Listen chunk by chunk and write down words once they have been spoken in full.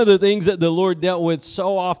One of the things that the Lord dealt with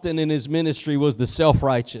so often in His ministry was the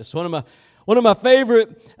self-righteous. One of my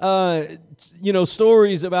favorite,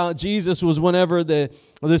 stories about Jesus was whenever the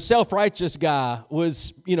self-righteous guy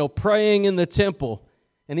was, praying in the temple,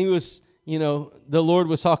 and he was, the Lord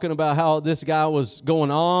was talking about how this guy was going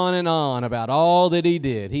on and on about all that he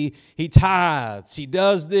did. He tithes, he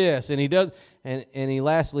does this, and he does, and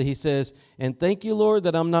lastly he says, "And thank you, Lord,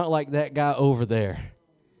 that I'm not like that guy over there."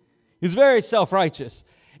 He's very self-righteous.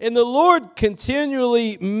 And the Lord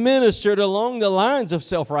continually ministered along the lines of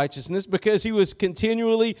self-righteousness because He was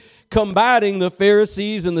continually combating the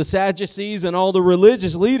Pharisees and the Sadducees and all the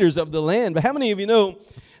religious leaders of the land. But how many of you know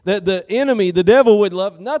that the enemy, the devil, would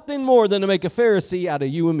love nothing more than to make a Pharisee out of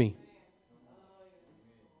you and me?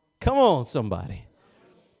 Come on, somebody.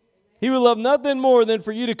 He would love nothing more than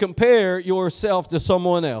for you to compare yourself to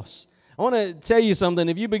someone else. I want to tell you something.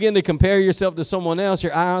 If you begin to compare yourself to someone else,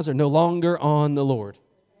 your eyes are no longer on the Lord.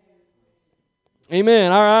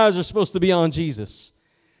 Amen. Our eyes are supposed to be on Jesus.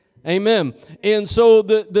 Amen. And so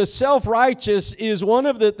the self-righteous is one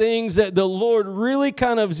of the things that the Lord really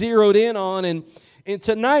kind of zeroed in on. And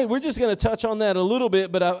tonight we're just going to touch on that a little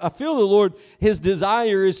bit. But I feel the Lord, His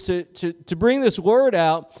desire is to bring this word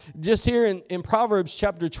out just here in Proverbs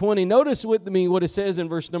chapter 20. Notice with me what it says in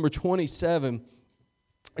verse number 27.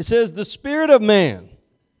 It says, "The spirit of man."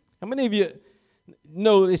 How many of you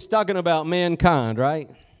know it's talking about mankind, right?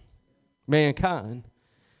 Mankind.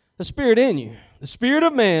 The spirit in you. The spirit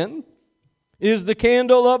of man is the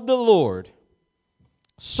candle of the Lord,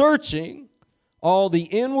 searching all the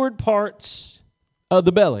inward parts of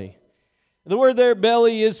the belly. The word there,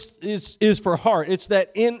 belly, is for heart. It's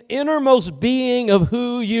that innermost being of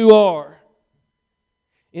who you are.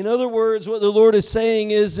 In other words, what the Lord is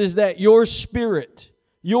saying is that your spirit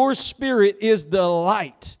is the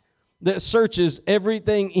light that searches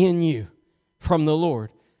everything in you from the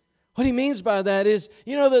Lord. What He means by that is,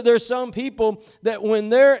 that there's some people that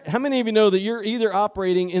how many of you know that you're either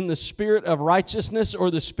operating in the spirit of righteousness or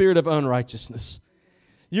the spirit of unrighteousness?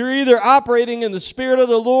 You're either operating in the spirit of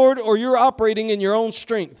the Lord or you're operating in your own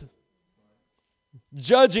strength,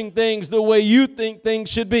 judging things the way you think things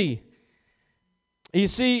should be. You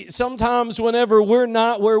see, sometimes whenever we're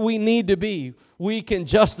not where we need to be, we can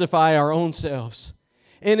justify our own selves.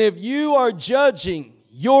 And if you are judging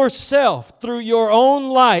yourself through your own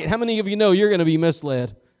light, how many of you know you're going to be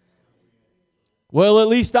misled? Well, at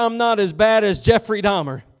least I'm not as bad as Jeffrey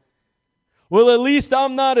Dahmer. Well, at least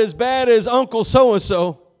I'm not as bad as Uncle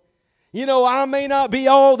so-and-so. I may not be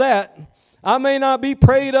all that. I may not be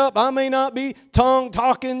prayed up. I may not be tongue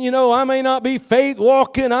talking. I may not be faith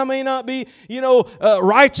walking. I may not be,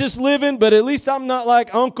 righteous living. But at least I'm not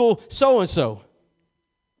like Uncle so-and-so.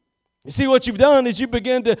 You see, what you've done is you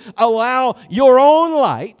begin to allow your own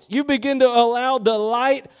light. You begin to allow the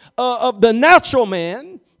light of the natural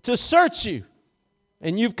man to search you.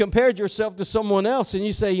 And you've compared yourself to someone else. And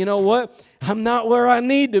you say, you know what? I'm not where I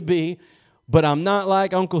need to be, but I'm not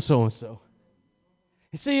like Uncle so-and-so.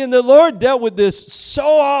 You see, and the Lord dealt with this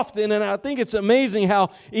so often, and I think it's amazing how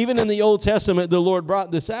even in the Old Testament the Lord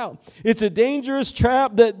brought this out. It's a dangerous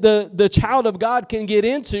trap that the child of God can get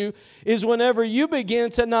into, is whenever you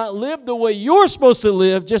begin to not live the way you're supposed to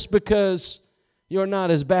live just because you're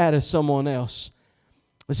not as bad as someone else.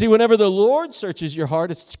 You see, whenever the Lord searches your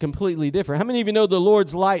heart, it's completely different. How many of you know the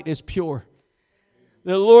Lord's light is pure?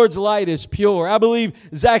 The Lord's light is pure. I believe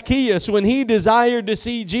Zacchaeus, when he desired to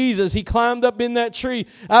see Jesus, he climbed up in that tree.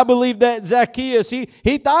 I believe that Zacchaeus,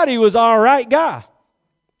 he thought he was all right guy.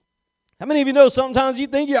 How many of you know sometimes you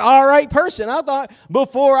think you're an all right person? I thought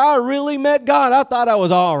before I really met God, I thought I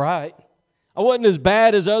was all right. I wasn't as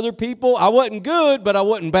bad as other people. I wasn't good, but I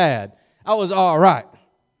wasn't bad. I was all right.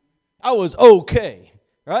 I was okay,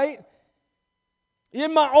 right?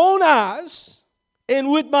 In my own eyes and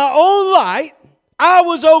with my own light, I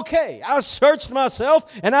was okay. I searched myself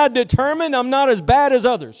and I determined I'm not as bad as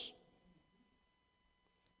others.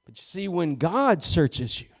 But you see, when God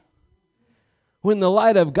searches you, when the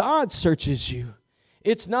light of God searches you,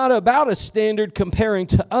 it's not about a standard comparing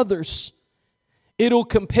to others. It'll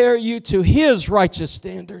compare you to His righteous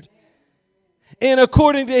standard. And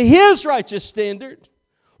according to His righteous standard,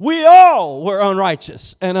 we all were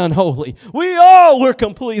unrighteous and unholy. We all were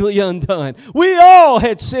completely undone. We all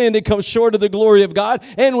had sinned and come short of the glory of God,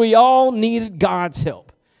 and we all needed God's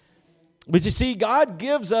help. But you see, God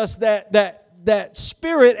gives us that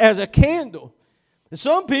spirit as a candle. And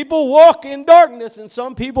some people walk in darkness and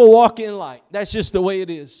some people walk in light. That's just the way it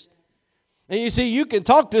is. And you see, you can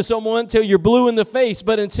talk to someone till you're blue in the face,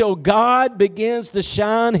 but until God begins to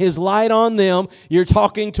shine His light on them, you're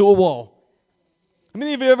talking to a wall. How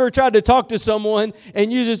many of you ever tried to talk to someone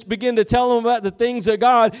and you just begin to tell them about the things of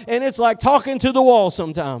God, and it's like talking to the wall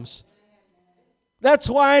sometimes? That's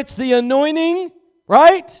why it's the anointing,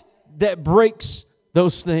 right, that breaks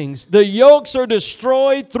those things. The yokes are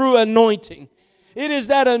destroyed through anointing. It is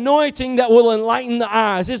that anointing that will enlighten the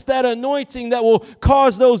eyes. It's that anointing that will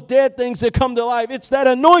cause those dead things to come to life. It's that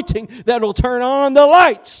anointing that will turn on the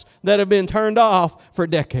lights that have been turned off for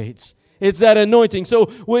decades. It's that anointing. So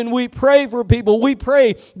when we pray for people, we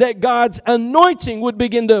pray that God's anointing would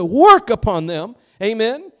begin to work upon them.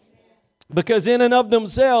 Amen? Because in and of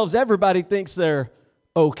themselves, everybody thinks they're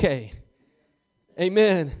okay.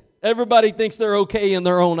 Amen. Everybody thinks they're okay in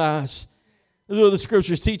their own eyes. This is what the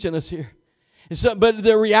Scripture's teaching us here. So, but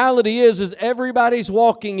the reality is everybody's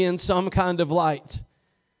walking in some kind of light.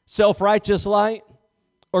 Self-righteous light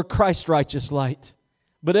or Christ-righteous light.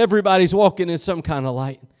 But everybody's walking in some kind of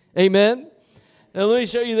light. Amen? Now let me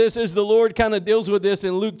show you this as the Lord kind of deals with this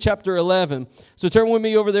in Luke chapter 11. So turn with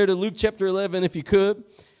me over there to Luke chapter 11 if you could.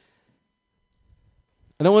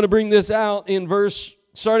 And I want to bring this out in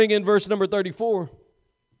starting in verse number 34.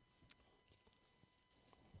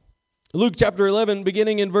 Luke chapter 11,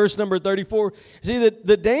 beginning in verse number 34. See,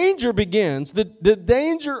 the danger begins, the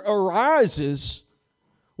danger arises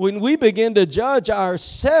when we begin to judge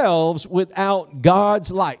ourselves without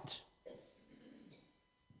God's light.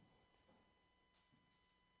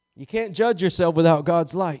 You can't judge yourself without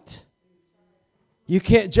God's light. You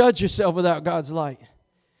can't judge yourself without God's light.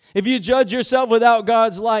 If you judge yourself without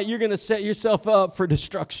God's light, you're going to set yourself up for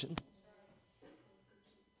destruction.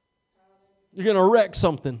 You're going to wreck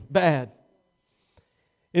something bad.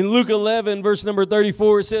 In Luke 11, verse number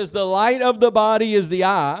 34, it says, "The light of the body is the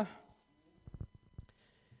eye.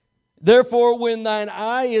 Therefore, when thine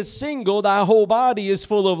eye is single, thy whole body is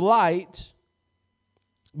full of light.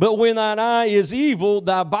 But when thine eye is evil,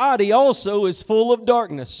 thy body also is full of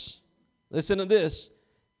darkness." Listen to this.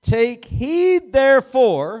 "Take heed,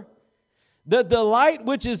 therefore, that the light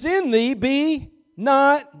which is in thee be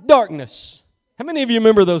not darkness." How many of you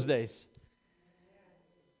remember those days?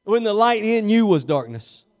 When the light in you was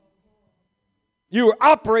darkness. You were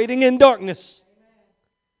operating in darkness.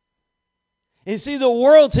 And see, the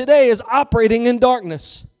world today is operating in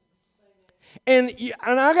darkness. And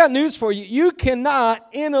I got news for you. You cannot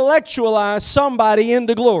intellectualize somebody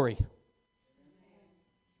into glory.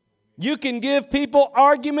 You can give people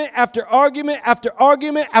argument after argument after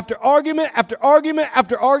argument after argument after argument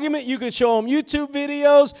after argument. You can show them YouTube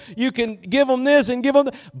videos. You can give them this and give them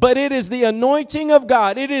that. But it is the anointing of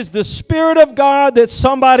God. It is the Spirit of God that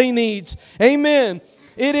somebody needs. Amen.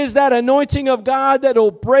 It is that anointing of God that will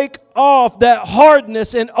break off that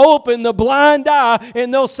hardness and open the blind eye.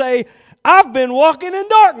 And they'll say, "I've been walking in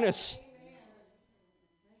darkness."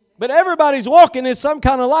 But everybody's walking in some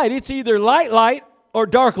kind of light. It's either light or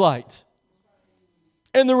dark light.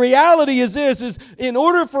 And the reality is this, is in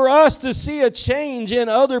order for us to see a change in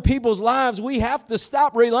other people's lives, we have to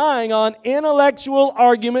stop relying on intellectual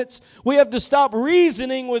arguments. We have to stop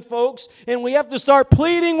reasoning with folks, and we have to start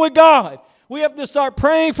pleading with God. We have to start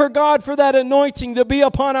praying for God for that anointing to be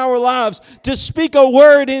upon our lives, to speak a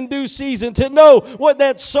word in due season, to know what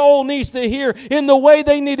that soul needs to hear in the way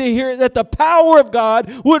they need to hear it, that the power of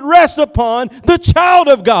God would rest upon the child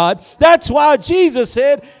of God. That's why Jesus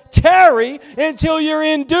said, "Tarry until you're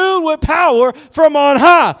endued with power from on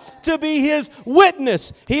high to be His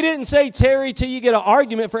witness." He didn't say tarry till you get an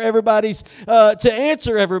argument for everybody's to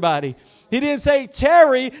answer everybody. He didn't say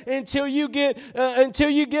tarry until you get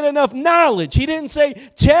enough knowledge. He didn't say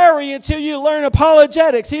tarry until you learn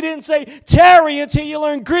apologetics. He didn't say tarry until you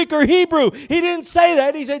learn Greek or Hebrew. He didn't say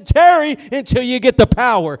that. He said tarry until you get the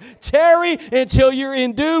power. Tarry until you're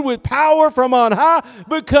endued with power from on high.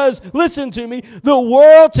 Because, listen to me, the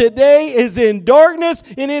world today is in darkness,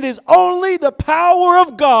 and it is only the power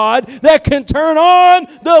of God that can turn on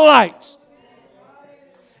the lights.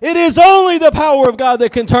 It is only the power of God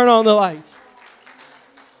that can turn on the light.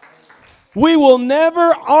 We will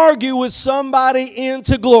never argue with somebody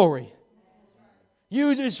into glory.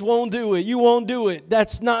 You just won't do it. You won't do it.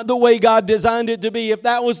 That's not the way God designed it to be. If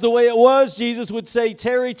that was the way it was, Jesus would say,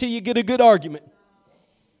 "Tarry till you get a good argument."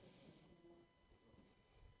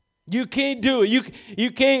 You can't do it.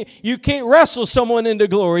 You can't wrestle someone into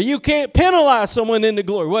glory. You can't penalize someone into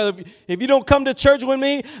glory. Well, if you don't come to church with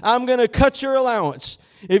me, I'm going to cut your allowance.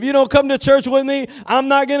 If you don't come to church with me, I'm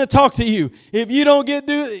not going to talk to you. If you don't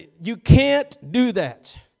you can't do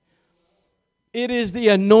that. It is the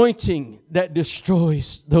anointing that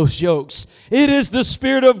destroys those yokes. It is the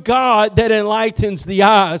Spirit of God that enlightens the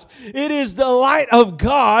eyes. It is the light of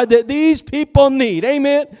God that these people need.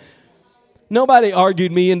 Amen. Nobody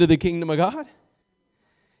argued me into the kingdom of God.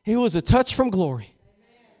 It was a touch from glory.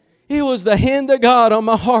 It was the hand of God on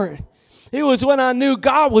my heart. It was when I knew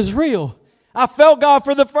God was real. I felt God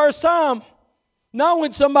for the first time. Not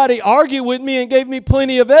when somebody argued with me and gave me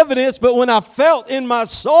plenty of evidence, but when I felt in my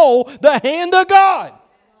soul the hand of God.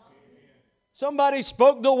 Somebody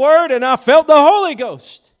spoke the word and I felt the Holy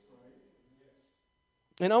Ghost.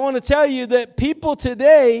 And I want to tell you that people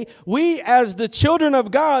today, we as the children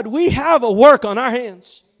of God, we have a work on our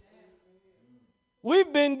hands.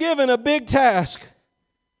 We've been given a big task.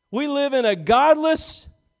 We live in a godless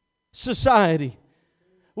society.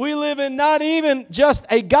 We live in not even just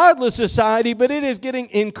a godless society, but it is getting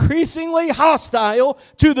increasingly hostile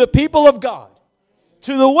to the people of God,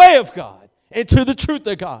 to the way of God, and to the truth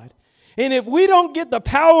of God. And if we don't get the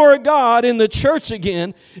power of God in the church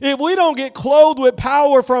again, if we don't get clothed with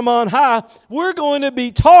power from on high, we're going to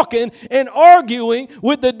be talking and arguing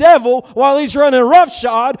with the devil while he's running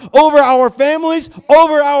roughshod over our families,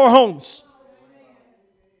 over our homes.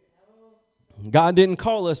 God didn't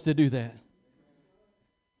call us to do that.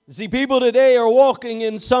 See, people today are walking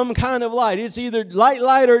in some kind of light. It's either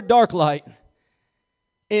light or dark light.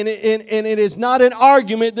 And it is not an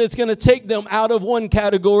argument that's going to take them out of one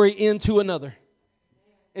category into another.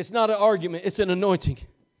 It's not an argument. It's an anointing.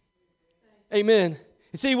 Amen.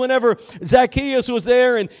 You see, whenever Zacchaeus was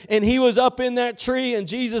there and he was up in that tree and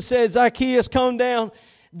Jesus said, Zacchaeus, come down.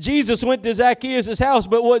 Jesus went to Zacchaeus' house,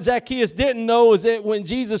 but what Zacchaeus didn't know is that when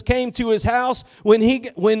Jesus came to his house,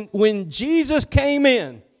 when Jesus came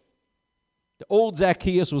in, the old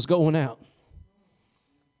Zacchaeus was going out.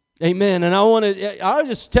 Amen. And I'll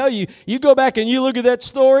just tell you, you go back and you look at that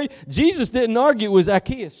story, Jesus didn't argue with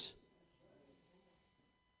Zacchaeus.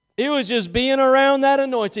 It was just being around that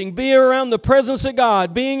anointing, being around the presence of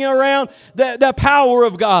God, being around the power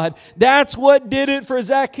of God. That's what did it for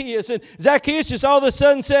Zacchaeus. And Zacchaeus just all of a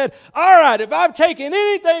sudden said, all right, if I've taken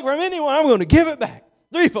anything from anyone, I'm going to give it back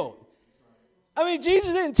threefold. I mean,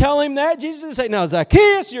 Jesus didn't tell him that. Jesus didn't say, now,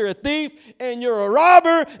 Zacchaeus, you're a thief, and you're a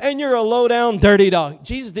robber, and you're a low-down, dirty dog.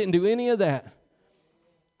 Jesus didn't do any of that.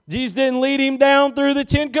 Jesus didn't lead him down through the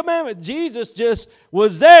 10 Commandments. Jesus just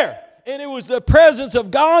was there. And it was the presence of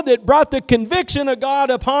God that brought the conviction of God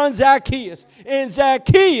upon Zacchaeus. And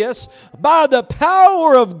Zacchaeus, by the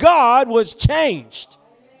power of God, was changed.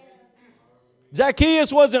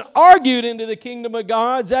 Zacchaeus wasn't argued into the kingdom of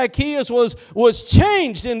God. Zacchaeus was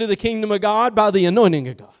changed into the kingdom of God by the anointing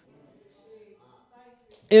of God.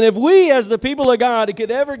 And if we as the people of God could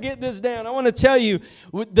ever get this down, I want to tell you,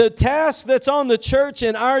 the task that's on the church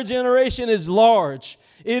in our generation is large.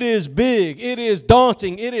 It is big. It is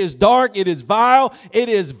daunting. It is dark. It is vile. It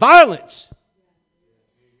is violence.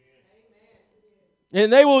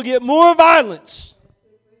 And they will get more violence.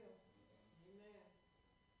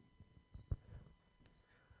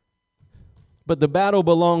 But the battle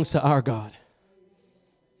belongs to our God.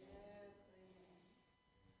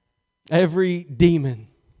 Every demon,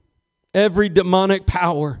 every demonic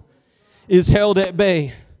power is held at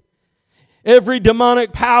bay. Every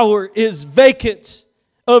demonic power is vacant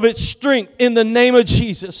of its strength in the name of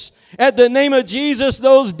Jesus. At the name of Jesus,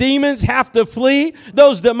 those demons have to flee.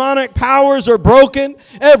 Those demonic powers are broken.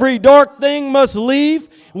 Every dark thing must leave.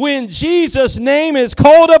 When Jesus' name is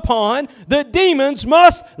called upon, the demons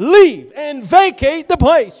must leave and vacate the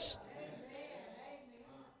place.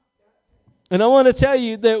 And I want to tell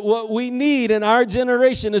you that what we need in our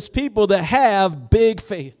generation is people that have big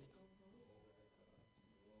faith.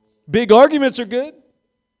 Big arguments are good.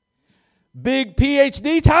 Big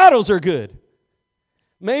PhD titles are good.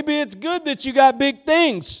 Maybe it's good that you got big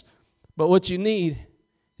things, but what you need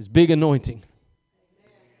is big anointing.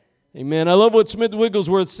 Amen. I love what Smith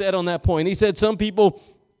Wigglesworth said on that point. He said some people,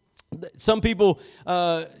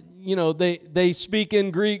 they speak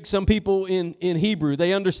in Greek. Some people in Hebrew.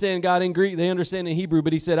 They understand God in Greek. They understand in Hebrew.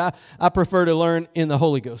 But he said, I prefer to learn in the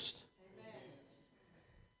Holy Ghost. Amen.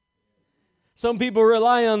 Some people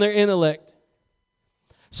rely on their intellect.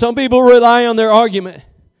 Some people rely on their argument.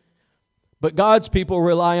 But God's people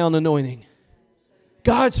rely on anointing.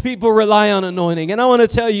 God's people rely on anointing. And I want to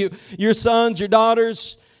tell you, your sons, your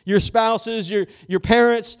daughters, your spouses, your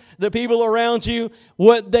parents, the people around you,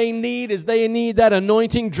 what they need is they need that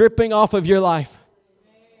anointing dripping off of your life.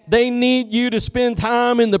 They need you to spend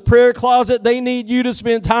time in the prayer closet. They need you to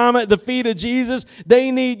spend time at the feet of Jesus. They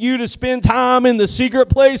need you to spend time in the secret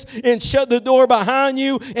place and shut the door behind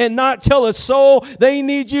you and not tell a soul. They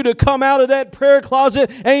need you to come out of that prayer closet,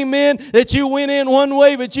 amen, that you went in one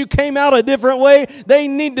way but you came out a different way. They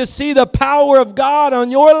need to see the power of God on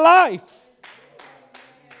your life.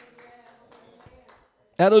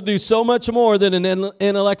 That'll do so much more than an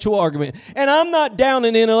intellectual argument. And I'm not down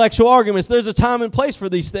in intellectual arguments. There's a time and place for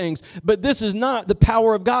these things. But this is not the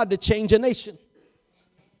power of God to change a nation.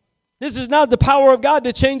 This is not the power of God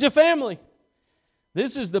to change a family.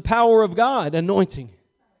 This is the power of God, anointing.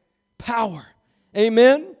 Power.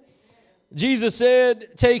 Amen? Jesus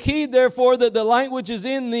said, take heed, therefore, that the light which is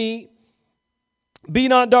in thee be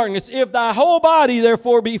not darkness. If thy whole body,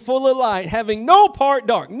 therefore, be full of light, having no part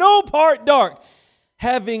dark, no part dark,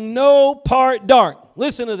 having no part dark.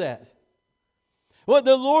 Listen to that. What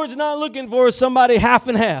the Lord's not looking for is somebody half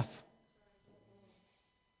and half.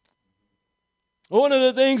 One of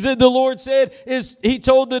the things that the Lord said is He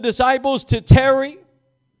told the disciples to tarry.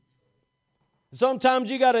 Sometimes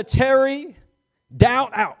you got to tarry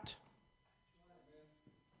doubt out.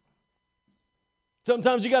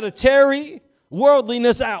 Sometimes you got to tarry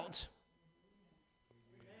worldliness out.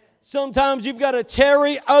 Sometimes you've got to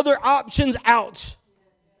tarry other options out.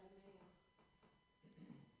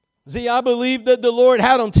 See, I believe that the Lord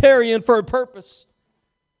had them tarrying for a purpose.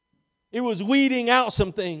 It was weeding out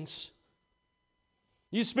some things.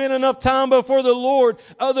 You spend enough time before the Lord,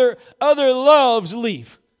 other loves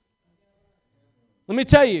leave. Let me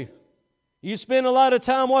tell you, you spend a lot of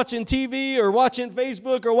time watching TV or watching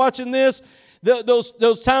Facebook or watching this,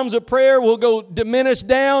 those times of prayer will go diminish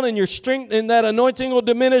down, and your strength and that anointing will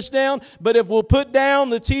diminish down. But if we'll put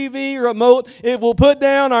down the TV remote, if we'll put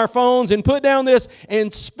down our phones and put down this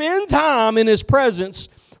and spend time in His presence,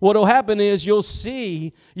 what will happen is you'll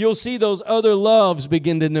see those other loves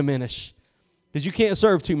begin to diminish. Because you can't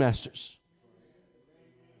serve two masters.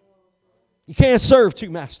 You can't serve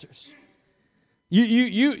two masters.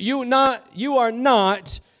 You are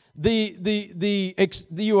not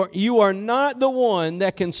the one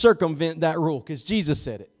that can circumvent that rule, because Jesus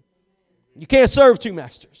said it. You can't serve two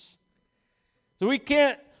masters. So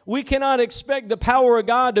we cannot expect the power of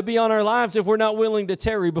God to be on our lives if we're not willing to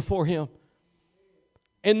tarry before Him.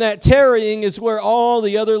 And that tarrying is where all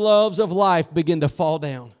the other loves of life begin to fall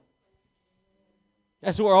down.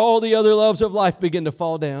 That's where all the other loves of life begin to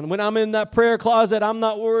fall down. When I'm in that prayer closet, I'm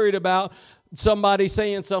not worried about somebody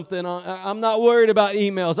saying something. I'm not worried about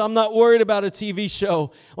emails. I'm not worried about a TV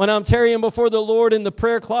show. When I'm tarrying before the Lord in the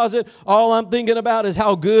prayer closet, all I'm thinking about is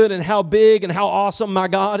how good and how big and how awesome my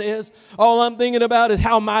God is. All I'm thinking about is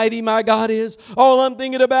how mighty my God is. All I'm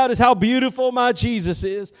thinking about is how beautiful my Jesus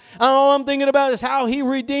is. All I'm thinking about is how He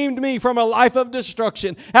redeemed me from a life of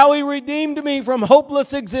destruction. How He redeemed me from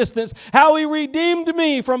hopeless existence. How He redeemed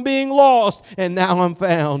me from being lost, and now I'm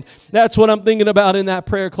found. That's what I'm thinking about in that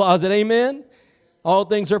prayer closet. Amen? All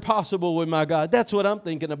things are possible with my God. That's what I'm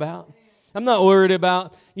thinking about. I'm not worried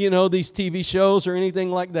about, these TV shows or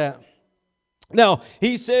anything like that. Now,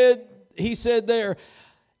 he said there,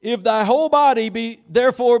 if thy whole body be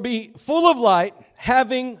full of light,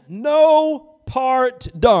 having no part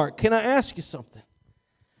dark. Can I ask you something?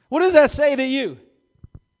 What does that say to you?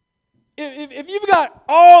 If you've got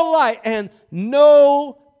all light and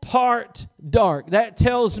no part dark, that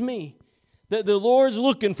tells me that the Lord's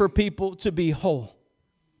looking for people to be whole.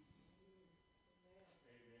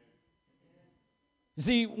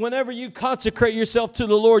 See, whenever you consecrate yourself to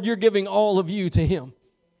the Lord, you're giving all of you to Him.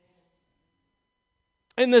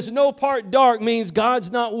 And this no part dark means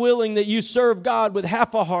God's not willing that you serve God with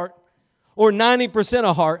half a heart, or 90%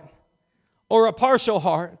 a heart, or a partial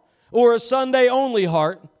heart, or a Sunday only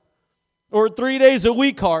heart, or 3 days a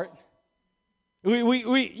week heart. We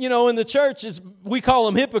in the church, we call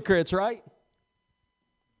them hypocrites, right?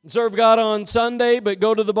 Serve God on Sunday, but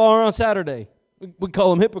go to the bar on Saturday. We call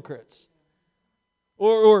them hypocrites.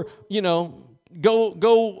 Or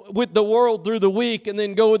go with the world through the week and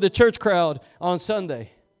then go with the church crowd on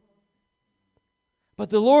Sunday. But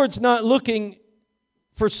the Lord's not looking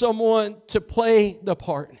for someone to play the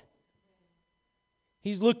part.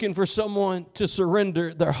 He's looking for someone to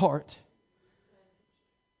surrender their heart.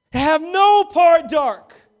 Have no part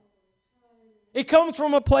dark. It comes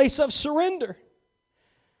from a place of surrender.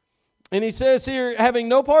 And he says here, having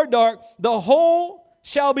no part dark, the whole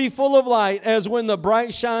shall be full of light, as when the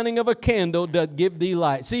bright shining of a candle doth give thee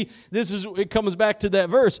light. See, it comes back to that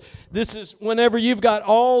verse. This is whenever you've got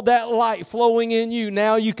all that light flowing in you,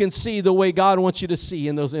 now you can see the way God wants you to see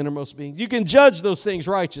in those innermost beings. You can judge those things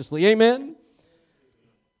righteously. Amen?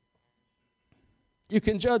 You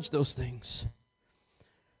can judge those things.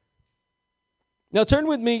 Now turn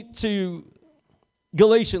with me to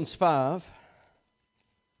Galatians 5.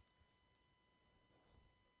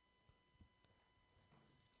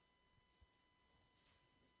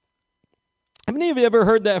 How many of you ever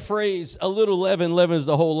heard that phrase, a little leaven leavens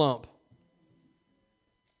the whole lump?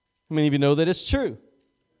 How many of you know that it's true?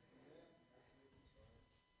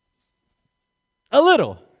 A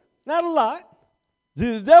little, not a lot.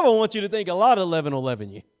 See, the devil wants you to think a lot of leaven will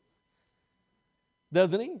leaven you.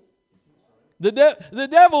 Doesn't he? The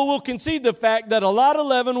devil will concede the fact that a lot of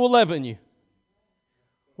leaven will leaven you.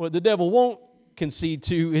 What the devil won't concede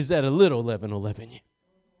to is that a little leaven will leaven you.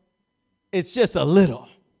 It's just a little.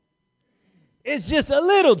 It's just a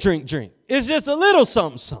little drink. It's just a little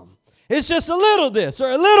something. It's just a little this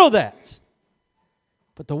or a little that.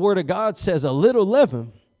 But the Word of God says a little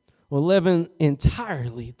leaven will leaven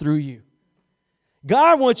entirely through you.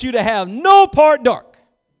 God wants you to have no part dark.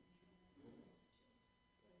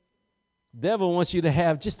 The devil wants you to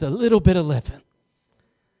have just a little bit of leaven.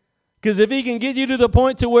 Because if he can get you to the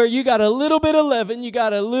point to where you got a little bit of leaven, you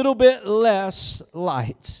got a little bit less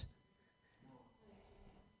light.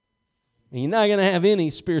 And you're not going to have any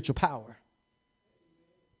spiritual power.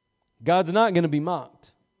 God's not going to be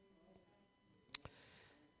mocked.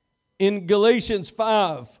 In Galatians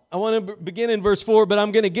 5, I want to begin in verse 4, but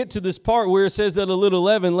I'm going to get to this part where it says that a little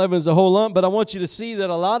leaven leavens a whole lump, but I want you to see that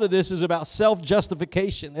a lot of this is about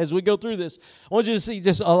self-justification. As we go through this, I want you to see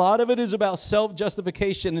just a lot of it is about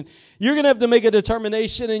self-justification. And you're going to have to make a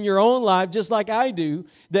determination in your own life, just like I do,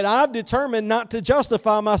 that I've determined not to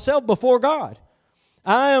justify myself before God.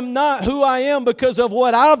 I am not who I am because of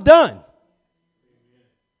what I've done.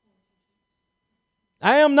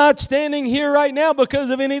 I am not standing here right now because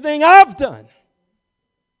of anything I've done.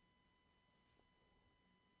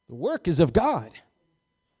 The work is of God.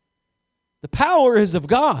 The power is of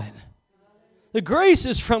God. The grace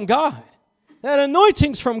is from God. That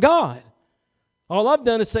anointing's from God. All I've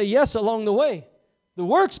done is say yes along the way. The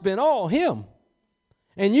work's been all Him.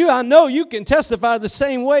 And I know you can testify the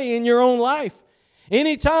same way in your own life.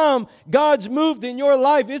 Anytime God's moved in your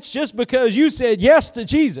life, it's just because you said yes to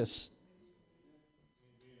Jesus.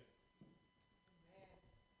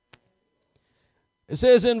 It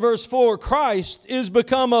says in verse 4, Christ is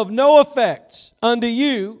become of no effect unto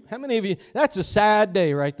you. How many of you? That's a sad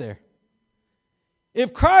day right there.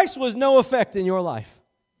 If Christ was no effect in your life,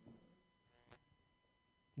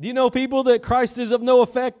 do you know people that Christ is of no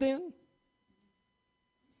effect in?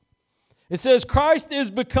 It says, Christ is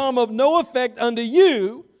become of no effect unto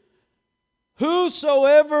you,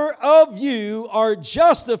 whosoever of you are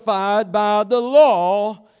justified by the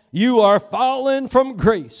law, you are fallen from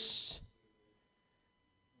grace.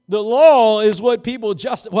 The law is what people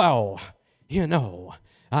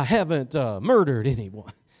I haven't murdered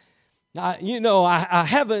anyone. I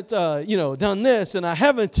haven't, done this and I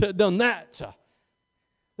haven't done that.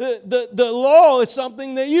 The law is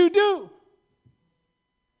something that you do.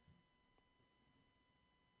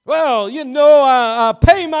 Well, I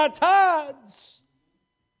pay my tithes.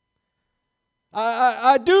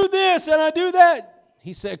 I do this and I do that.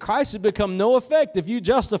 He said Christ has become no effect if you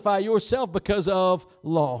justify yourself because of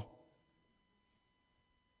law.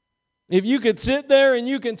 If you could sit there and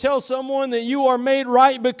you can tell someone that you are made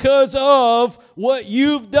right because of what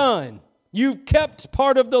you've done, you've kept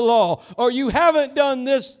part of the law, or you haven't done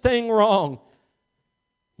this thing wrong,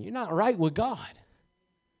 you're not right with God.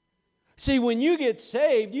 See, when you get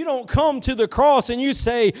saved, you don't come to the cross and you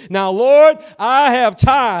say, now, Lord, I have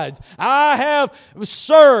tithed, I have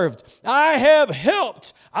served, I have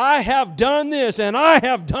helped, I have done this, and I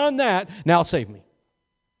have done that. Now save me.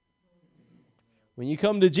 When you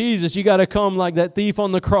come to Jesus, you got to come like that thief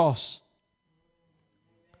on the cross.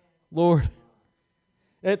 Lord,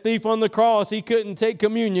 that thief on the cross, he couldn't take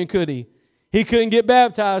communion, could he? He couldn't get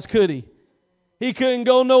baptized, could he? He couldn't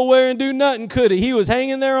go nowhere and do nothing, could he? He was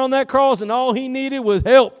hanging there on that cross and all he needed was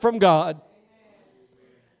help from God.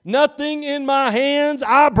 Nothing in my hands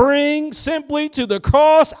I bring, simply to the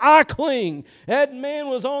cross I cling. That man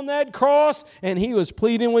was on that cross and he was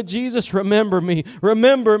pleading with Jesus, remember me,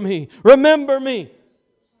 remember me, remember me.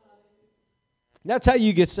 That's how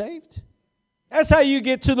you get saved. That's how you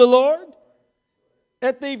get to the Lord.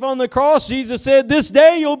 That thief on the cross, Jesus said, this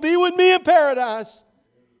day you'll be with me in paradise.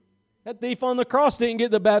 That thief on the cross didn't get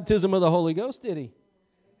the baptism of the Holy Ghost, did he?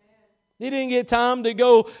 He didn't get time to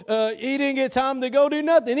go. He didn't get time to go do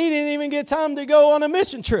nothing. He didn't even get time to go on a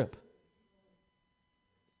mission trip.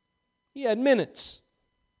 He had minutes.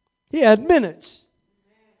 He had minutes.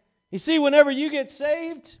 You see, whenever you get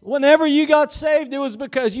saved, whenever you got saved, it was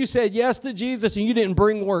because you said yes to Jesus and you didn't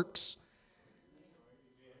bring works.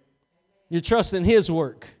 You're trusting His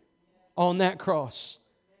work on that cross.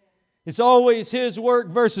 It's always His work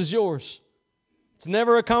versus yours. It's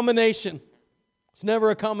never a combination. It's never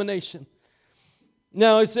a combination.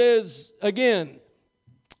 Now it says, again,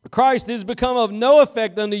 Christ is become of no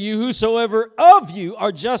effect unto you, whosoever of you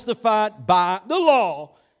are justified by the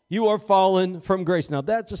law, you are fallen from grace. Now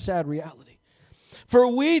that's a sad reality. For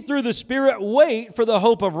we through the Spirit wait for the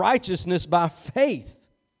hope of righteousness by faith.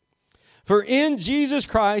 For in Jesus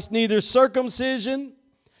Christ neither circumcision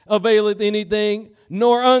availeth anything,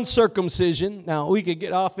 nor uncircumcision. Now, we could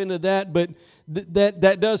get off into that, but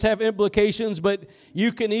that does have implications, but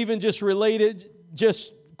you can even just relate it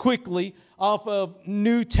just quickly off of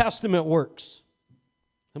New Testament works.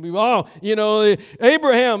 I mean,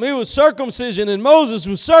 Abraham, it was circumcision, and Moses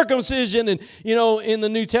was circumcision, and, in the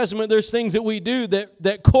New Testament, there's things that we do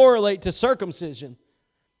that correlate to circumcision.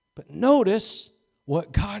 But notice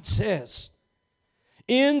what God says.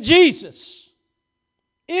 In Jesus.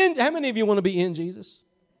 How many of you want to be in Jesus?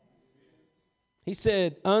 He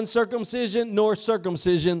said, uncircumcision nor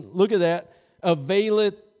circumcision, look at that,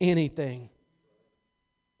 availeth anything.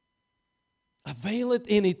 Availeth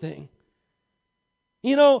anything.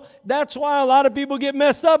 That's why a lot of people get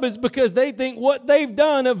messed up, is because they think what they've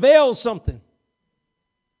done avails something.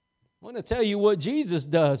 I want to tell you what Jesus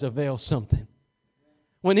does avails something.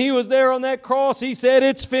 When He was there on that cross, He said,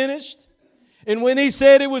 it's finished. And when He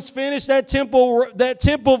said it was finished, that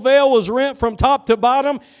temple veil was rent from top to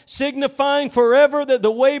bottom, signifying forever that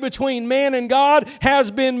the way between man and God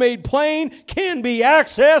has been made plain, can be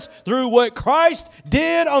accessed through what Christ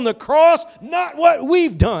did on the cross, not what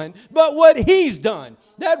we've done, but what He's done.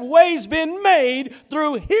 That way's been made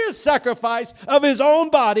through His sacrifice of His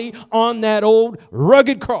own body on that old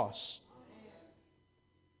rugged cross.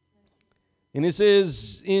 And it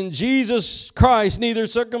says, in Jesus Christ, neither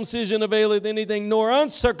circumcision availeth anything, nor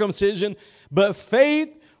uncircumcision, but faith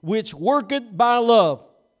which worketh by love.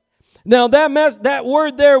 Now, that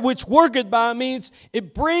word there, which worketh by, means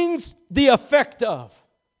it brings the effect of.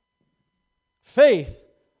 Faith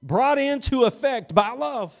brought into effect by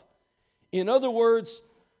love. In other words,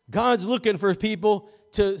 God's looking for people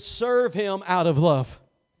to serve Him out of love.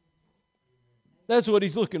 That's what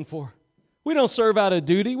He's looking for. We don't serve out of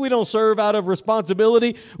duty. We don't serve out of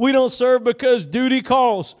responsibility. We don't serve because duty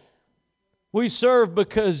calls. We serve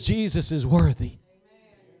because Jesus is worthy.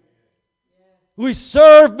 We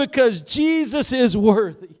serve because Jesus is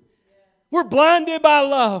worthy. We're blinded by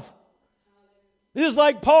love. It is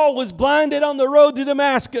like Paul was blinded on the road to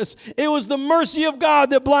Damascus. It was the mercy of God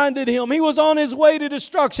that blinded him. He was on his way to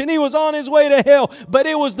destruction. He was on his way to hell. But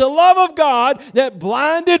it was the love of God that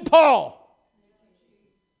blinded Paul.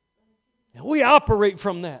 And we operate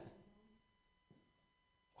from that.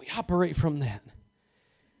 We operate from that.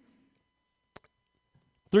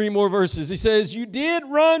 3 more verses. He says, you did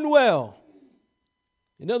run well.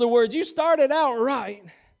 In other words, you started out right.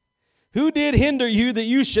 Who did hinder you that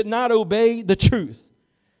you should not obey the truth?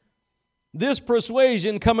 This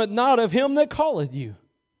persuasion cometh not of him that calleth you.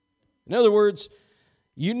 In other words,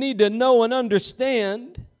 you need to know and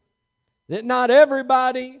understand that not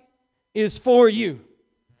everybody is for you.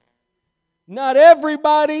 Not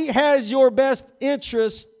everybody has your best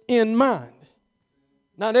interest in mind.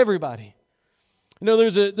 Not everybody.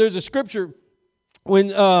 There's a scripture when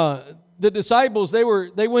the disciples, they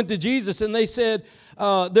went to Jesus and they said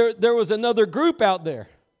there was another group out there.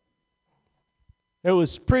 It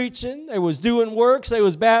was preaching, they was doing works, they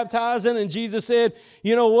was baptizing, and Jesus said,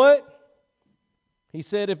 you know what? He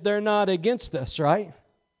said, if they're not against us, right?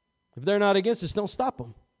 If they're not against us, don't stop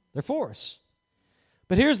them. They're for us.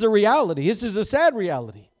 But here's the reality. This is a sad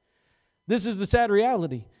reality. This is the sad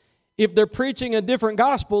reality. If they're preaching a different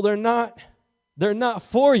gospel, they're not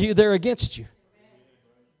for you, they're against you.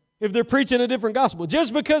 If they're preaching a different gospel.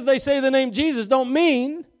 Just because they say the name Jesus don't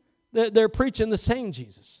mean that they're preaching the same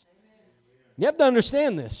Jesus. You have to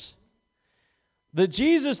understand this. The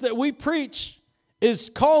Jesus that we preach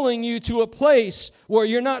is calling you to a place where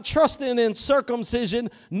you're not trusting in circumcision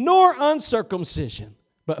nor uncircumcision,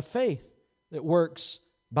 but faith that works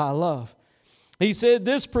by love. He said,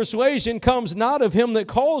 this persuasion comes not of him that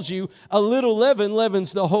calls you. A little leaven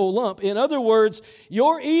leavens the whole lump. In other words,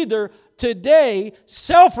 you're either today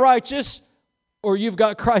self-righteous or you've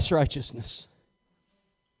got Christ's righteousness.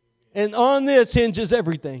 And on this hinges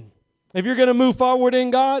everything. If you're going to move forward in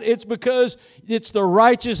God, it's because it's the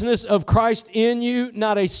righteousness of Christ in you,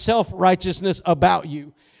 not a self-righteousness about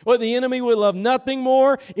you. What the enemy would love nothing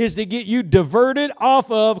more is to get you diverted off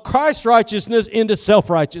of Christ's righteousness into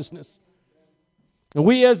self-righteousness. And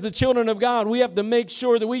we as the children of God, we have to make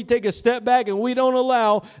sure that we take a step back and we don't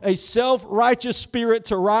allow a self-righteous spirit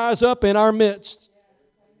to rise up in our midst.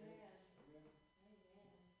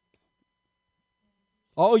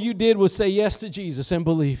 All you did was say yes to Jesus and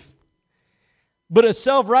believe. But a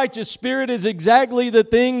self-righteous spirit is exactly the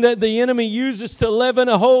thing that the enemy uses to leaven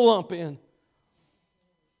a whole lump in.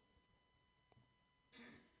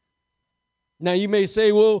 Now you may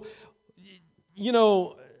say, well,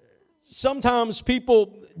 sometimes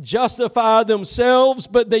people justify themselves,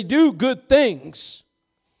 but they do good things.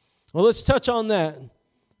 Well, let's touch on that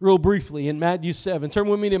real briefly in Matthew 7. Turn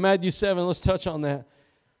with me to Matthew 7. Let's touch on that.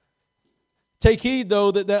 Take heed,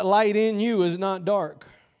 though, that that light in you is not dark.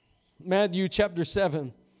 Matthew chapter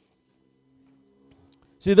 7.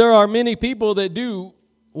 See, there are many people that do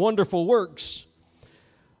wonderful works,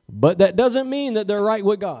 but that doesn't mean that they're right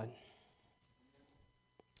with God.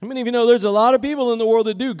 How many of you know there's a lot of people in the world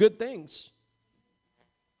that do good things?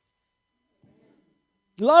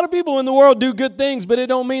 A lot of people in the world do good things, but it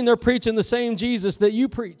don't mean they're preaching the same Jesus that you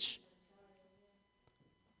preach.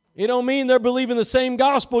 It don't mean they're believing the same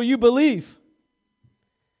gospel you believe.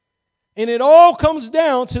 And it all comes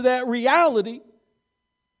down to that reality.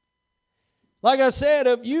 Like I said,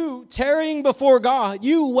 of you tarrying before God,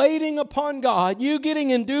 you waiting upon God, you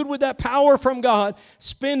getting endued with that power from God,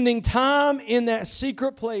 spending time in that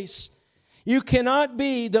secret place. You cannot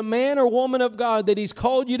be the man or woman of God that He's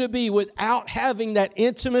called you to be without having that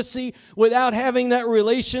intimacy, without having that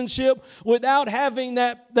relationship, without having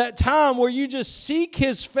that time where you just seek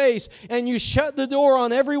His face and you shut the door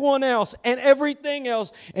on everyone else and everything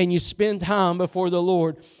else and you spend time before the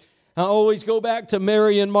Lord. I always go back to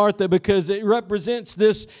Mary and Martha because it represents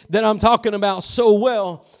this that I'm talking about so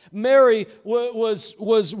well. Mary was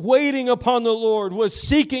waiting upon the Lord, was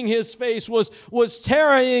seeking His face, was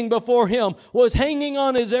tarrying before Him, was hanging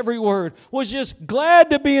on His every word, was just glad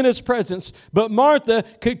to be in His presence. But Martha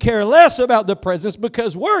could care less about the presence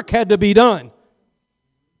because work had to be done.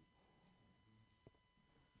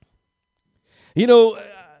 You know,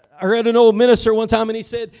 I read an old minister one time and he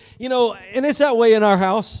said, you know, and it's that way in our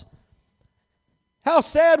house. How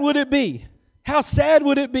sad would it be? How sad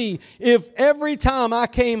would it be if every time I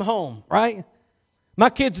came home, right,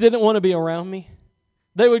 my kids didn't want to be around me.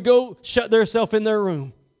 They would go shut themselves in their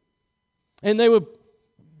room. And they would,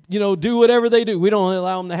 you know, do whatever they do. We don't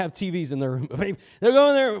allow them to have TVs in their room. They're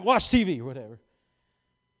going there and watch TV or whatever.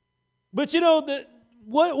 But you know,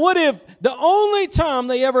 what if the only time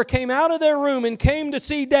they ever came out of their room and came to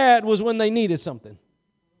see Dad was when they needed something?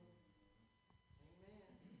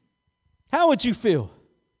 How would you feel?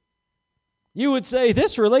 You would say,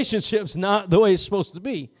 this relationship's not the way it's supposed to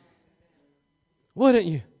be. Wouldn't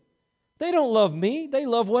you? They don't love me. They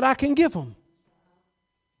love what I can give them.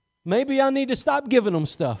 Maybe I need to stop giving them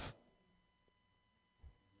stuff.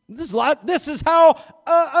 This is how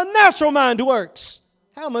a natural mind works.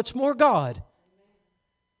 How much more God?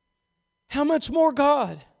 How much more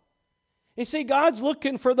God? You see, God's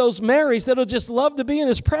looking for those Marys that'll just love to be in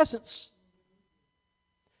His presence.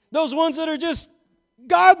 Those ones that are just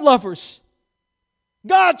God lovers,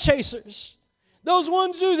 God chasers. Those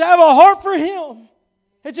ones who have a heart for Him.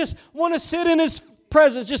 They just want to sit in His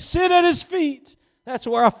presence, just sit at His feet. That's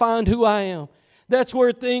where I find who I am. That's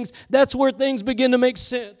where things begin to make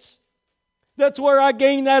sense. That's where I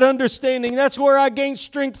gain that understanding. That's where I gain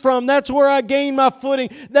strength from. That's where I gain my footing.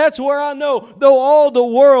 That's where I know, though all the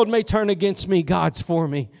world may turn against me, God's for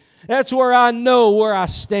me. That's where I know where I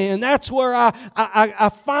stand. That's where I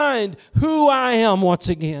find who I am once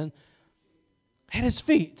again. At His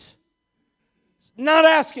feet. Not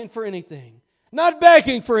asking for anything. Not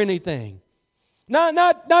begging for anything.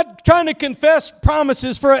 Not trying to confess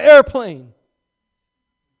promises for an airplane.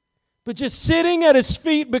 But just sitting at His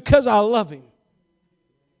feet because I love Him.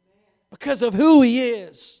 Because of who He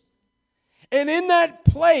is. And in that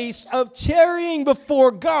place of tarrying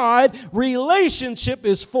before God, relationship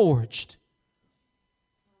is forged.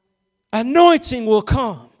 Anointing will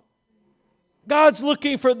come. God's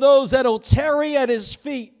looking for those that'll tarry at His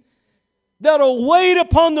feet, that'll wait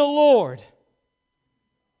upon the Lord.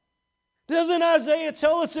 Doesn't Isaiah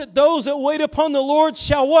tell us that those that wait upon the Lord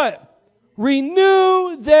shall what?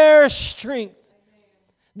 Renew their strength.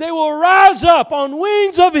 They will rise up on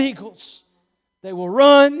wings of eagles. They will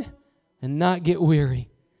run and not get weary.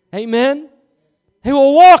 Amen? They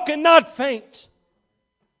will walk and not faint.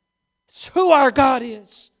 It's who our God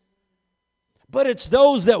is. But it's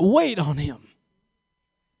those that wait on Him.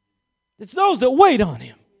 It's those that wait on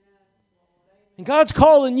Him. And God's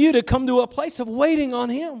calling you to come to a place of waiting on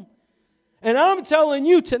Him. And I'm telling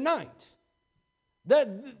you tonight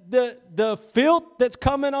that the filth that's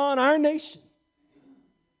coming on our nation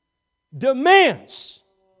demands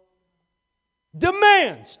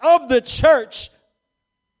of the church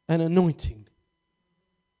an anointing.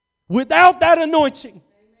 Without that anointing,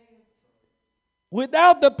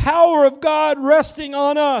 without the power of God resting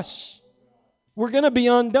on us, we're going to be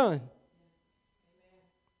undone.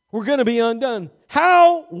 We're going to be undone.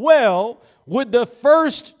 How well would the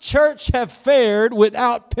first church have fared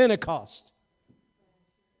without Pentecost?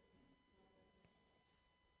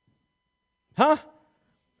 Huh?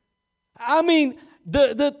 I mean,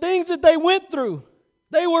 the things that they went through,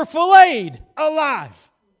 they were filleted alive.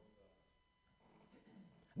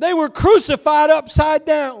 They were crucified upside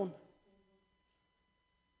down.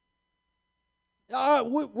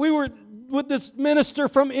 We were with this minister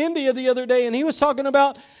from India the other day, and he was talking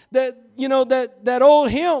about that, that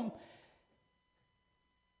old hymn.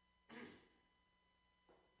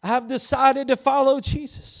 I have decided to follow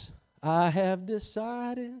Jesus. I have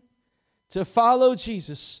decided to follow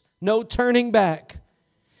Jesus. No turning back.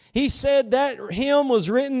 He said that hymn was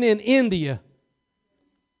written in India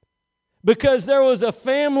because there was a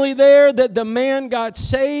family there that the man got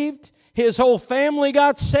saved. His whole family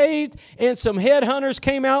got saved, and some headhunters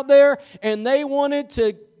came out there, and they wanted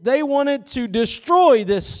to destroy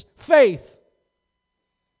this faith.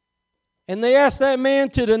 And they asked that man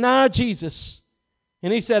to deny Jesus.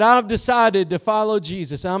 And he said, I've decided to follow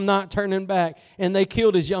Jesus. I'm not turning back. And they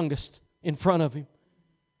killed his youngest in front of him.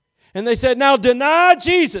 And they said, now deny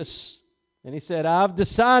Jesus. And he said, I've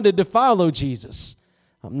decided to follow Jesus.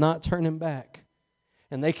 I'm not turning back.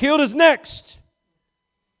 And they killed his next.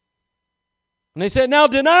 And they said, now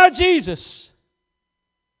deny Jesus.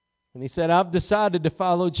 And he said, I've decided to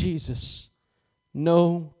follow Jesus.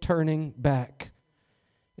 No turning back.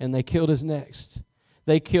 And they killed his next.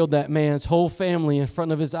 They killed that man's whole family in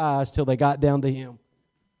front of his eyes till they got down to him.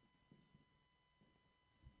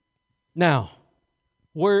 Now,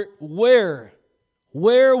 where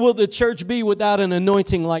will the church be without an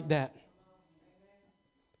anointing like that?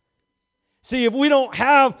 See, if we don't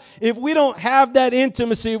have that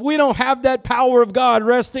intimacy, if we don't have that power of God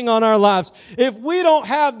resting on our lives, if we don't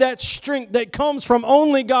have that strength that comes from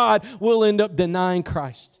only God, we'll end up denying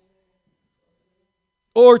Christ.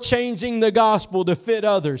 Or changing the gospel to fit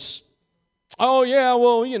others. Oh yeah,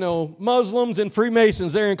 well, Muslims and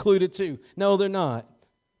Freemasons, they're included too. No, they're not.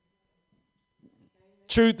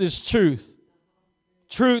 Truth is truth.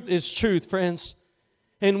 Truth is truth, friends.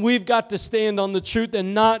 And we've got to stand on the truth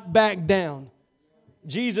and not back down.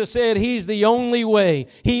 Jesus said He's the only way.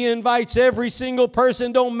 He invites every single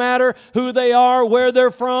person, don't matter who they are, where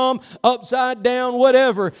they're from, upside down,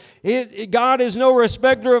 whatever. God is no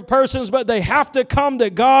respecter of persons, but they have to come to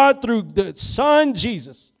God through the Son,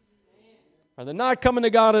 Jesus. Or they're not coming to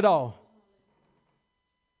God at all.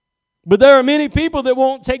 But there are many people that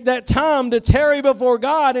won't take that time to tarry before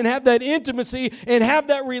God and have that intimacy and have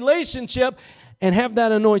that relationship and have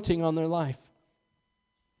that anointing on their life.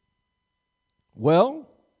 Well,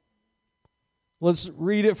 let's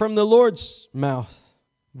read it from the Lord's mouth.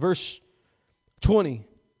 Verse 20.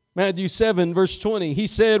 Matthew 7, verse 20. He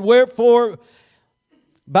said, wherefore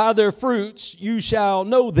by their fruits you shall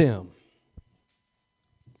know them.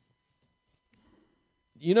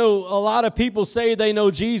 A lot of people say they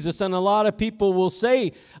know Jesus, and a lot of people will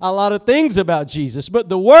say a lot of things about Jesus. But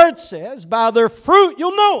the Word says, by their fruit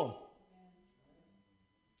you'll know them.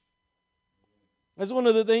 That's one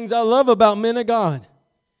of the things I love about men of God.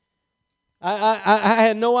 I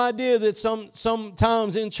had no idea that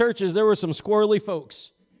sometimes in churches there were some squirrely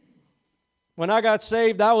folks. When I got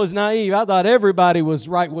saved, I was naive. I thought everybody was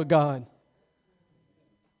right with God.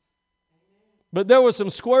 But there were some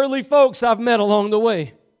squirrely folks I've met along the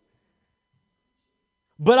way.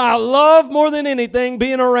 But I love more than anything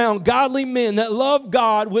being around godly men that love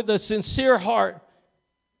God with a sincere heart,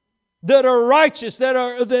 that are righteous, that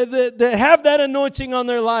have that anointing on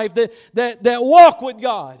their life, that walk with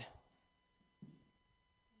God.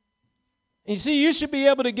 And you see, you should be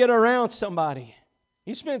able to get around somebody.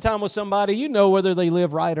 You spend time with somebody, you know whether they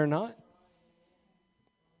live right or not.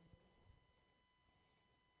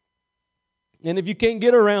 And if you can't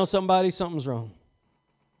get around somebody, something's wrong.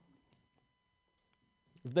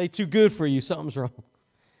 If they too good for you, something's wrong.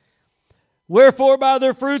 Wherefore by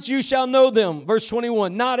their fruits you shall know them. Verse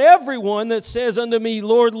 21. Not everyone that says unto me,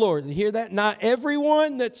 Lord, Lord. You hear that? Not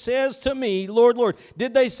everyone that says to me, Lord, Lord.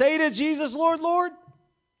 Did they say to Jesus, Lord, Lord?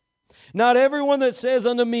 Not everyone that says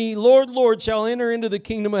unto me, Lord, Lord, shall enter into the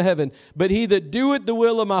kingdom of heaven, but he that doeth the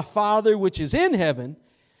will of my Father which is in heaven.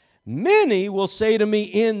 Many will say to me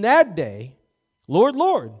in that day, Lord,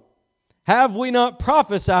 Lord, have we not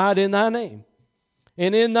prophesied in thy name?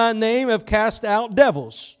 And in thy name have cast out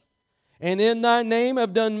devils. And in thy name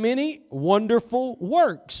have done many wonderful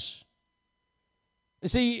works. You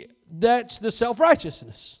see, that's the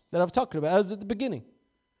self-righteousness that I've talked about. That was at the beginning.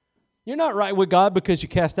 You're not right with God because you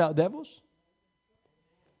cast out devils.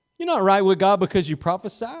 You're not right with God because you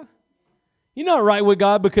prophesy. You're not right with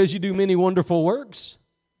God because you do many wonderful works.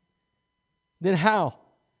 Then how?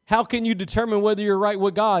 How can you determine whether you're right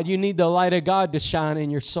with God? You need the light of God to shine in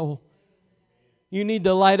your soul. You need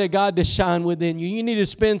the light of God to shine within you. You need to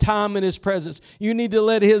spend time in His presence. You need to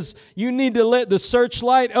let the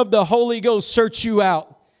searchlight of the Holy Ghost search you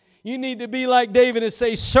out. You need to be like David and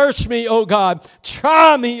say, search me, O God.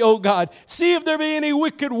 Try me, O God. See if there be any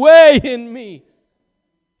wicked way in me.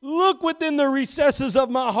 Look within the recesses of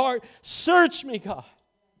my heart. Search me, God.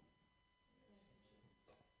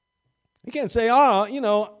 You can't say,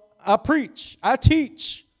 I preach, I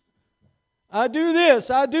teach, I do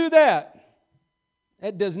this, I do that.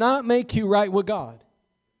 That does not make you right with God.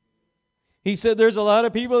 He said there's a lot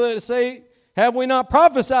of people that say, have we not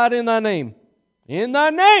prophesied in thy name? In thy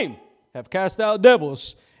name have cast out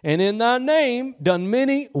devils, and in thy name done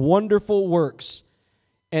many wonderful works.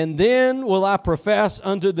 And then will I profess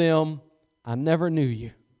unto them, I never knew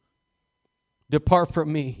you. Depart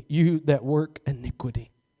from me, you that work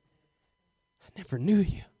iniquity. I never knew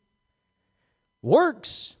you.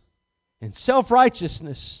 Works and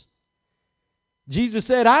self-righteousness. Jesus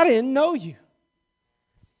said, I didn't know you.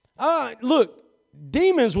 Look,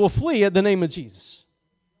 demons will flee at the name of Jesus.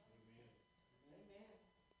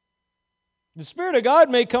 The Spirit of God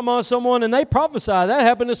may come on someone and they prophesy. That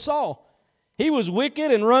happened to Saul. He was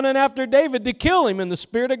wicked and running after David to kill him, and the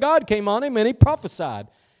Spirit of God came on him and he prophesied.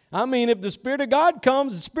 I mean, if the Spirit of God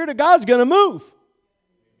comes, the Spirit of God's going to move.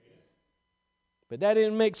 But that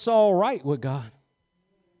didn't make Saul right with God.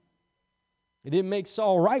 It didn't make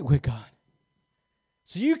Saul right with God.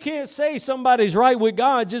 So you can't say somebody's right with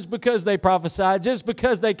God just because they prophesy, just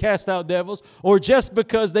because they cast out devils, or just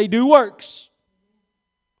because they do works.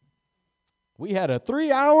 We had a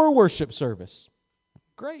 3-hour worship service.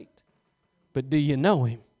 Great. But do you know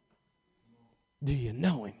Him? Do you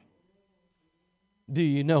know Him? Do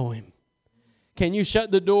you know Him? Can you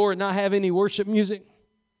shut the door and not have any worship music?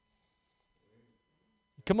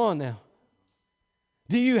 Come on now.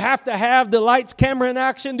 Do you have to have the lights, camera, and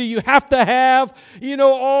action? Do you have to have,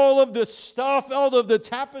 all of the stuff, all of the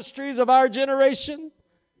tapestries of our generation?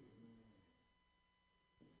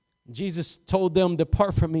 Jesus told them,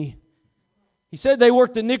 depart from me. He said they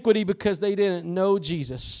worked iniquity because they didn't know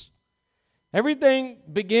Jesus. Everything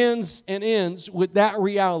begins and ends with that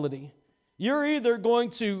reality. You're either going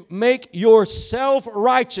to make yourself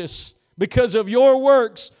righteous because of your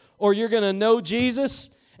works, or you're going to know Jesus.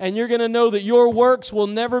 And you're going to know that your works will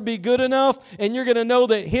never be good enough. And you're going to know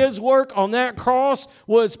that His work on that cross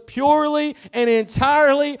was purely and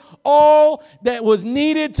entirely all that was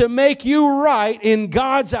needed to make you right in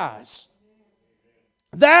God's eyes.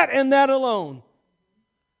 That and that alone.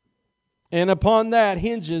 And upon that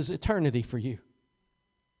hinges eternity for you.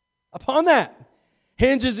 Upon that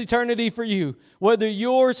hinges eternity for you. Whether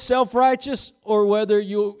you're self-righteous or whether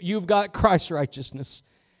you've got Christ's righteousness.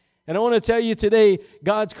 And I want to tell you today,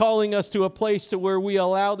 God's calling us to a place to where we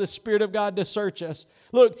allow the Spirit of God to search us.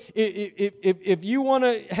 Look, if you want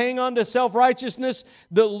to hang on to self-righteousness,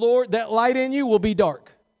 the Lord, that light in you will be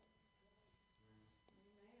dark.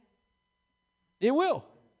 It will.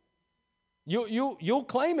 You'll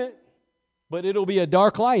claim it, but it'll be a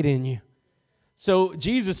dark light in you. So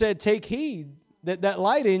Jesus said, take heed that that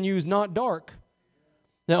light in you is not dark.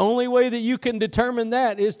 The only way that you can determine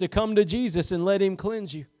that is to come to Jesus and let Him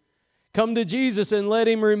cleanse you. Come to Jesus and let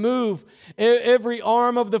Him remove every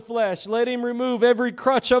arm of the flesh. Let Him remove every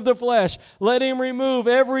crutch of the flesh. Let Him remove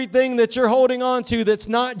everything that you're holding on to that's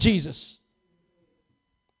not Jesus.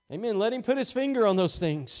 Amen. Let Him put His finger on those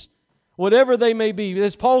things, whatever they may be.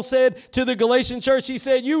 As Paul said to the Galatian church, he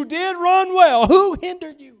said, you did run well. Who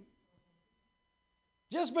hindered you?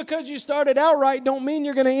 Just because you started out right don't mean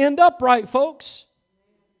you're going to end up right, folks.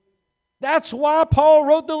 That's why Paul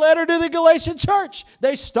wrote the letter to the Galatian church.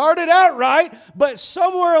 They started out right, but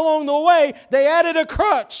somewhere along the way, they added a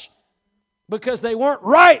crutch because they weren't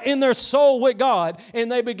right in their soul with God,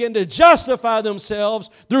 and they began to justify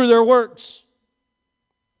themselves through their works.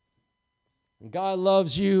 And God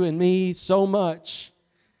loves you and me so much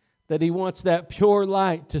that He wants that pure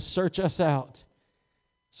light to search us out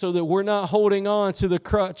so that we're not holding on to the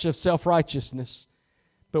crutch of self-righteousness,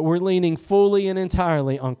 but we're leaning fully and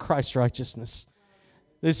entirely on Christ's righteousness.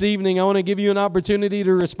 This evening, I want to give you an opportunity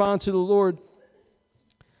to respond to the Lord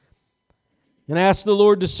and ask the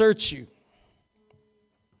Lord to search you.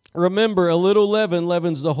 Remember, a little leaven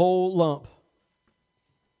leavens the whole lump.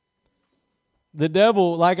 The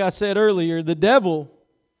devil, like I said earlier, the devil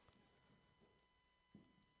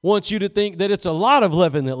wants you to think that it's a lot of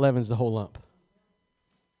leaven that leavens the whole lump.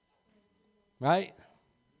 Right?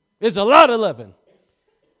 It's a lot of leaven.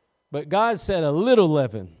 But God said a little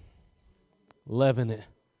leaven, leaven it.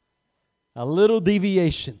 A little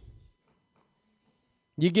deviation.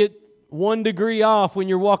 You get 1 degree off when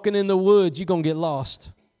you're walking in the woods, you're going to get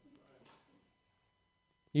lost.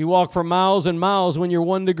 You walk for miles and miles. When you're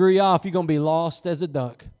 1 degree off, you're going to be lost as a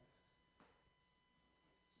duck.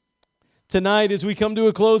 Tonight, as we come to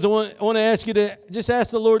a close, I want to ask you to just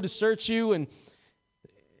ask the Lord to search you and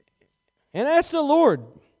ask the Lord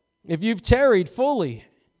if you've tarried fully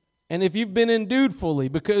and if you've been endued fully,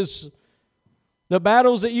 because the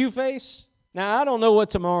battles that you face, now I don't know what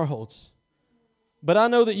tomorrow holds, but I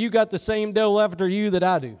know that you got the same devil after you that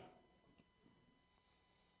I do.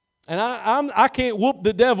 And I can't whoop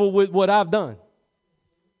the devil with what I've done.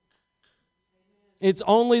 It's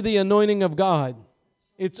only the anointing of God.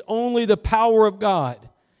 It's only the power of God.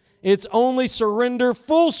 It's only surrender,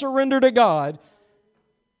 full surrender to God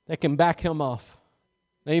that can back him off.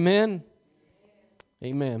 Amen?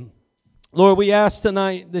 Amen. Lord, we ask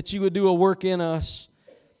tonight that you would do a work in us.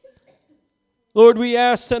 Lord, we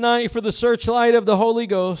ask tonight for the searchlight of the Holy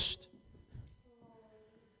Ghost.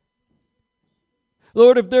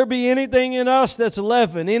 Lord, if there be anything in us that's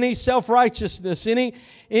leaven, any self-righteousness,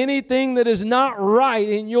 anything that is not right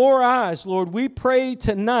in your eyes, Lord, we pray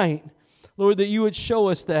tonight, Lord, that you would show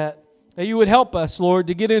us that you would help us, Lord,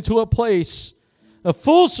 to get into a place of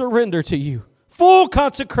full surrender to you, full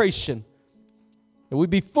consecration, that we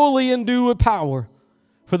be fully endued with power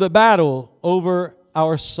for the battle over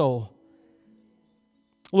our soul.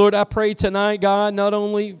 Lord, I pray tonight, God, not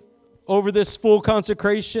only over this full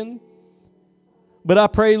consecration, but I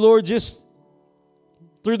pray, Lord, just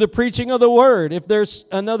through the preaching of the Word, if there's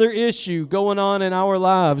another issue going on in our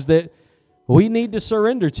lives that we need to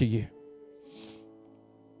surrender to you.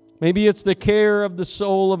 Maybe it's the care of the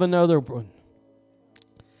soul of another one.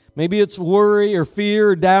 Maybe it's worry or fear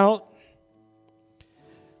or doubt.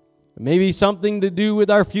 Maybe something to do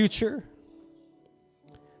with our future.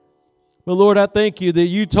 But Lord, I thank you that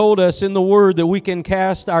you told us in the Word that we can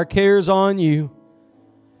cast our cares on you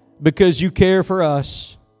because you care for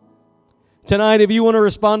us. Tonight, if you want to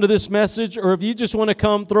respond to this message, or if you just want to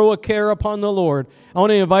come throw a care upon the Lord, I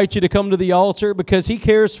want to invite you to come to the altar because He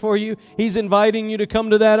cares for you. He's inviting you to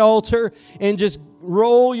come to that altar and just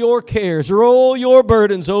roll your cares, roll your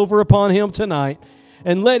burdens over upon Him tonight,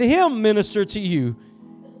 and let Him minister to you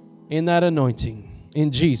in that anointing.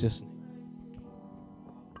 In Jesus' name.